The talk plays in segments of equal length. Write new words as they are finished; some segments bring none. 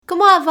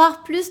Comment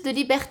avoir plus de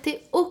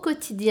liberté au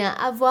quotidien,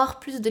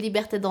 avoir plus de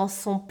liberté dans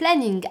son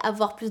planning,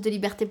 avoir plus de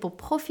liberté pour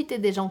profiter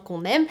des gens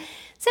qu'on aime?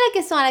 C'est la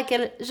question à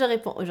laquelle je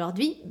réponds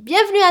aujourd'hui.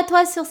 Bienvenue à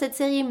toi sur cette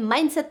série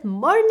Mindset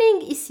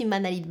Morning, ici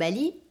Manali de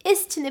Bali. Et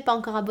si tu n'es pas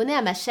encore abonné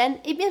à ma chaîne,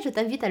 eh bien je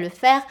t'invite à le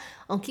faire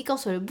en cliquant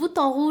sur le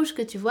bouton rouge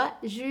que tu vois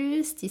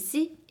juste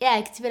ici et à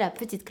activer la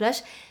petite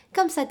cloche.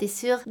 Comme ça, tu es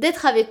sûr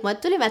d'être avec moi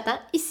tous les matins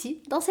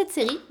ici dans cette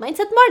série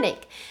Mindset Morning.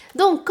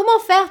 Donc, comment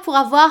faire pour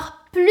avoir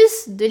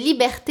plus de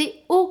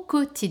liberté au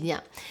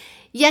quotidien?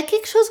 Il y a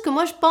quelque chose que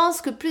moi je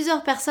pense que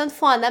plusieurs personnes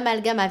font un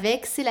amalgame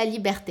avec, c'est la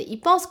liberté. Ils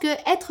pensent que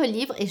être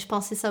libre, et je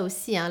pensais ça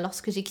aussi,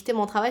 lorsque j'ai quitté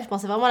mon travail, je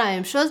pensais vraiment la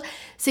même chose,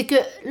 c'est que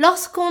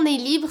lorsqu'on est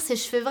libre, c'est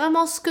je fais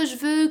vraiment ce que je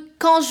veux,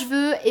 quand je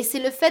veux, et c'est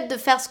le fait de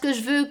faire ce que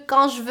je veux,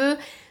 quand je veux,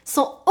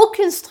 sans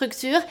aucune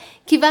structure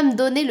qui va me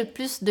donner le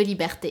plus de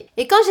liberté.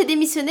 Et quand j'ai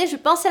démissionné, je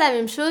pensais la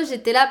même chose,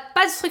 j'étais là,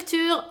 pas de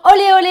structure,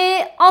 olé olé,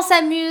 on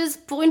s'amuse,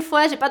 pour une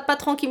fois, j'ai pas de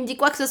patron qui me dit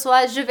quoi que ce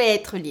soit, je vais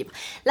être libre.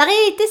 La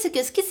réalité, c'est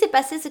que ce qui s'est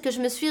passé, c'est que je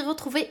me suis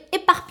retrouvée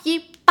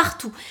éparpillée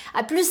partout,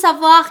 à plus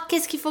savoir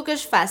qu'est-ce qu'il faut que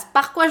je fasse,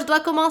 par quoi je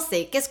dois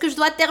commencer, qu'est-ce que je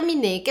dois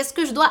terminer, qu'est-ce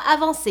que je dois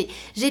avancer.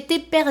 J'étais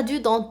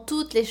perdue dans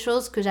toutes les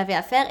choses que j'avais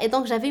à faire et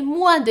donc j'avais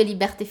moins de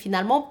liberté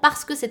finalement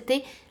parce que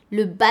c'était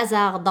le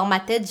bazar dans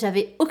ma tête,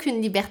 j'avais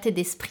aucune liberté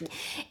d'esprit.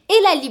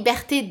 Et la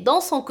liberté dans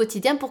son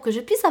quotidien pour que je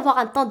puisse avoir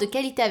un temps de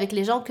qualité avec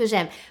les gens que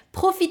j'aime,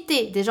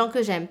 profiter des gens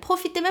que j'aime,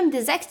 profiter même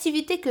des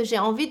activités que j'ai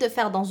envie de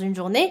faire dans une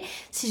journée.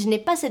 Si je n'ai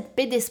pas cette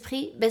paix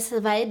d'esprit, ça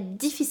va être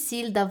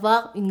difficile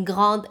d'avoir une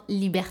grande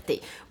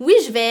liberté. Oui,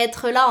 je vais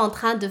être là en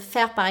train de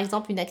faire par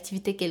exemple une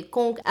activité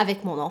quelconque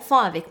avec mon enfant,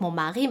 avec mon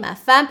mari, ma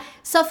femme,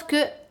 sauf que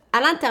à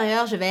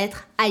l'intérieur, je vais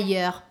être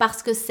ailleurs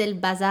parce que c'est le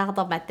bazar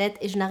dans ma tête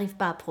et je n'arrive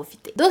pas à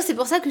profiter. Donc c'est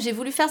pour ça que j'ai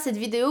voulu faire cette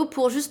vidéo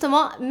pour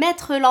justement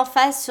mettre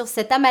l'emphase sur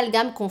cet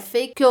amalgame qu'on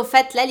fait, qu'au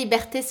fait la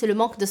liberté c'est le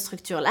manque de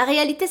structure. La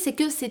réalité c'est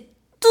que c'est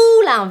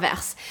tout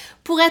l'inverse.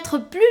 Pour être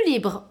plus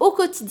libre au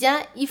quotidien,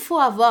 il faut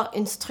avoir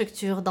une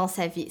structure dans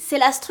sa vie. C'est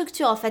la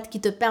structure en fait qui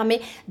te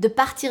permet de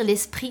partir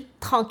l'esprit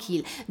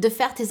tranquille, de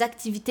faire tes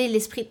activités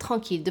l'esprit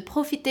tranquille, de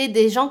profiter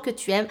des gens que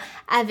tu aimes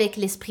avec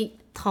l'esprit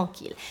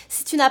tranquille.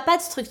 Si tu n'as pas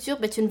de structure,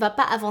 tu ne vas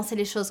pas avancer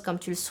les choses comme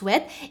tu le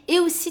souhaites et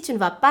aussi tu ne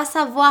vas pas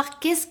savoir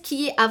qu'est-ce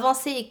qui est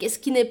avancé et qu'est-ce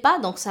qui n'est pas.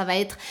 Donc ça va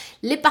être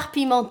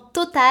l'éparpillement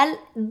total,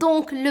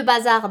 donc le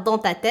bazar dans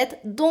ta tête,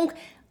 donc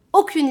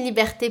aucune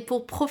liberté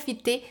pour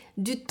profiter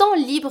du temps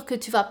libre que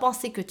tu vas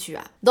penser que tu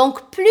as.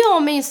 Donc plus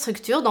on met une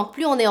structure, donc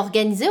plus on est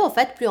organisé en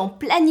fait, plus on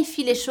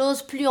planifie les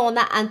choses, plus on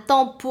a un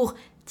temps pour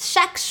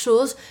chaque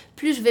chose,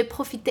 plus je vais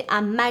profiter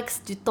un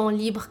max du temps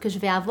libre que je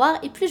vais avoir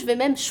et plus je vais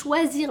même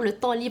choisir le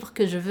temps libre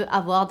que je veux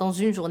avoir dans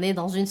une journée,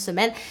 dans une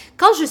semaine.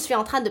 Quand je suis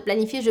en train de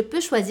planifier, je peux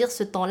choisir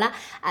ce temps-là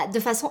de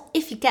façon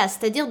efficace.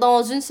 C'est-à-dire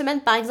dans une semaine,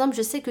 par exemple,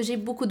 je sais que j'ai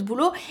beaucoup de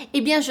boulot, eh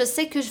bien je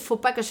sais qu'il ne faut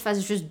pas que je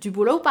fasse juste du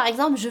boulot. Par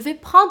exemple, je vais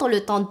prendre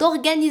le temps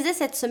d'organiser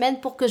cette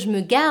semaine pour que je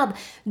me garde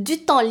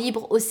du temps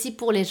libre aussi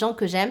pour les gens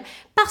que j'aime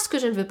parce que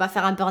je ne veux pas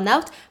faire un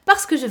burn-out,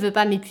 parce que je ne veux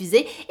pas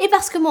m'épuiser et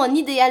parce que mon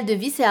idéal de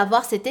vie, c'est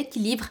avoir cet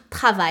équilibre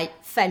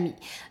travail-famille.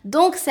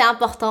 Donc, c'est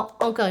important,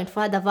 encore une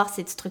fois, d'avoir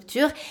cette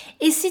structure.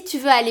 Et si tu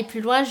veux aller plus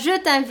loin, je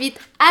t'invite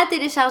à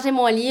télécharger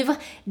mon livre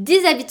 «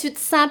 10 habitudes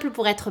simples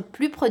pour être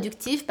plus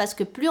productif » parce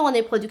que plus on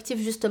est productif,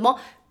 justement,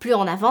 plus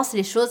on avance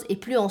les choses et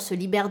plus on se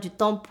libère du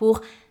temps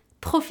pour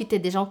profiter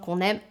des gens qu'on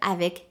aime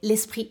avec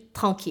l'esprit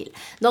tranquille.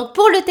 Donc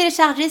pour le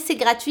télécharger, c'est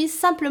gratuit.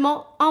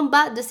 Simplement en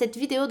bas de cette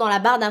vidéo, dans la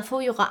barre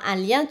d'infos, il y aura un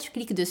lien. Tu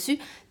cliques dessus,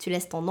 tu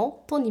laisses ton nom,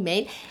 ton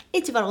email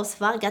et tu vas le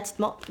recevoir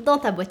gratuitement dans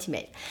ta boîte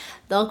email.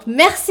 Donc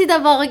merci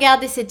d'avoir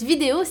regardé cette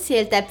vidéo. Si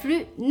elle t'a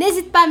plu,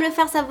 n'hésite pas à me le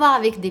faire savoir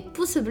avec des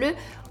pouces bleus.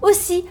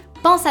 Aussi,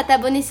 pense à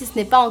t'abonner si ce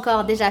n'est pas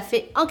encore déjà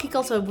fait en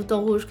cliquant sur le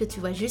bouton rouge que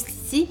tu vois juste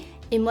ici.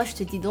 Et moi, je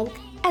te dis donc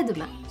à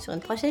demain sur une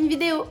prochaine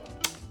vidéo.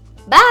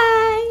 Bye!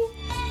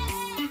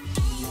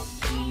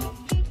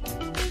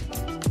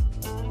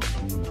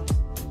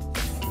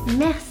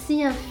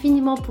 Merci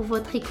infiniment pour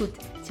votre écoute.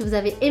 Si vous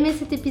avez aimé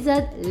cet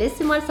épisode,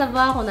 laissez-moi le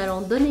savoir en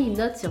allant donner une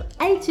note sur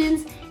iTunes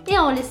et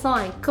en laissant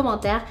un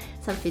commentaire.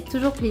 Ça me fait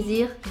toujours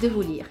plaisir de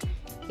vous lire.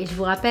 Et je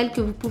vous rappelle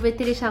que vous pouvez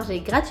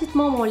télécharger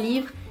gratuitement mon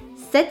livre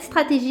 7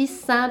 stratégies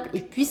simples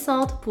et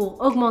puissantes pour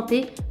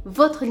augmenter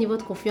votre niveau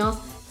de confiance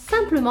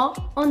simplement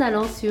en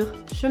allant sur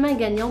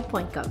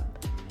chemingagnant.com.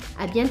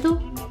 À bientôt!